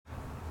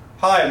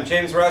Hi, I'm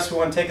James Russ. We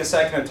want to take a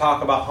second and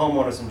talk about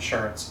homeowners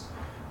insurance.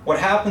 What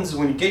happens is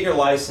when you get your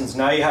license,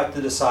 now you have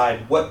to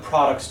decide what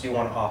products do you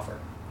want to offer.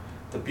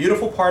 The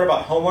beautiful part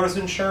about homeowners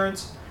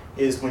insurance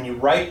is when you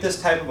write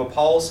this type of a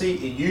policy,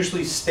 it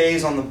usually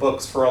stays on the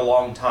books for a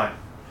long time,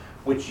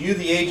 which you,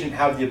 the agent,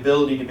 have the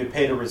ability to be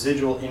paid a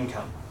residual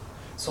income.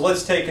 So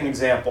let's take an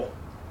example.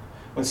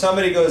 When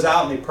somebody goes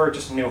out and they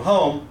purchase a new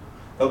home,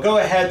 they'll go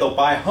ahead, they'll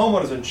buy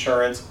homeowners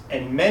insurance,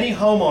 and many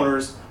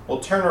homeowners will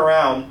turn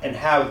around and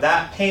have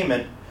that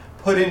payment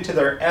put into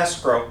their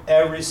escrow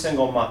every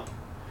single month.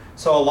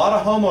 So a lot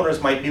of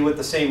homeowners might be with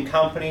the same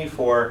company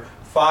for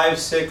 5,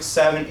 6,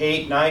 7,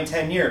 8, 9,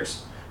 10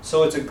 years.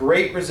 So it's a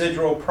great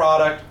residual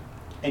product,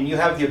 and you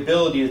have the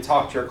ability to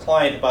talk to your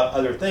client about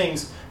other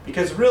things,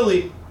 because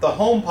really the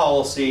home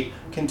policy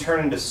can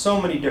turn into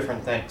so many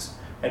different things,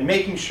 and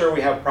making sure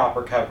we have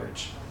proper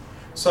coverage.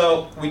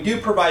 So we do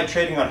provide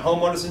training on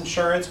homeowners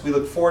insurance. We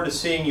look forward to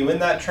seeing you in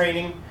that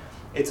training.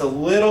 It's a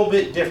little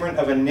bit different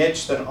of a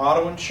niche than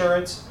auto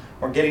insurance.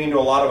 We're getting into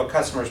a lot of a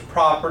customer's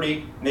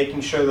property,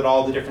 making sure that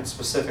all the different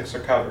specifics are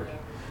covered.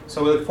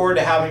 So we look forward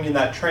to having you in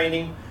that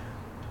training.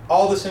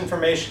 All this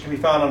information can be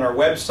found on our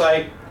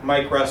website,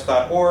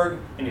 mikeruss.org.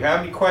 And if you have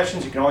any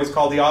questions, you can always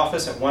call the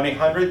office at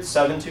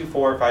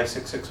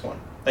 1-800-724-5661.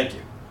 Thank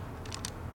you.